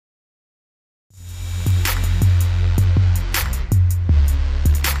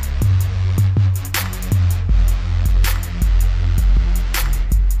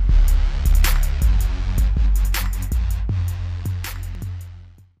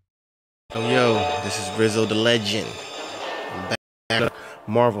Yo, this is Rizzo the Legend. I'm back at a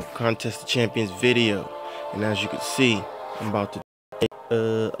Marvel Contest of Champions video. And as you can see, I'm about to take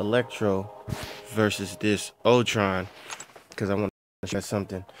Electro versus this Ultron. Because I want to show you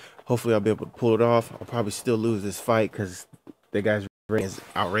something. Hopefully I'll be able to pull it off. I'll probably still lose this fight because the guy's rating is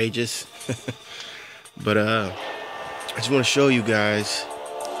outrageous. But I just want to show you guys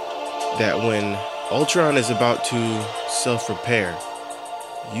that when Ultron is about to self-repair,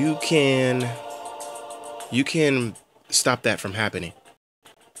 you can stop that from happening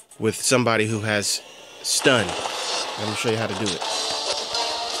with somebody who has stun. Let me show you how to do it.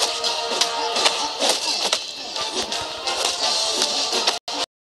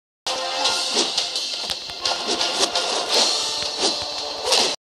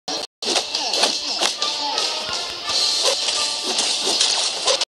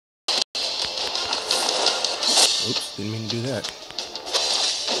 Oops, didn't mean to do that.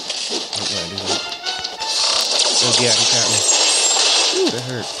 Oh yeah, he got me. Ooh, that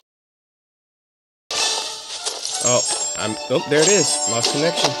hurt. Oh, there it is. Lost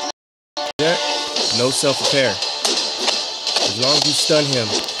connection. That no self-repair. As long as you stun him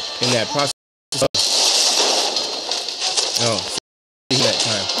in that process. Oh, that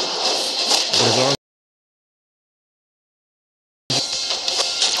time. But as long as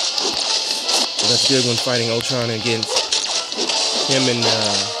that's good when fighting Ultron against him in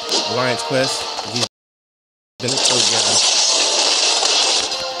Alliance Quest. He's been a good guy.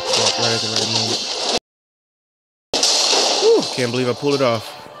 Walk right at the right moment. Whew, can't believe I pulled it off.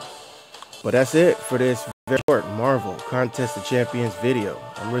 But that's it for this very short Marvel Contest of Champions video.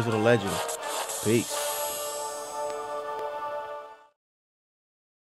 I'm Rizzo the Legend. Peace.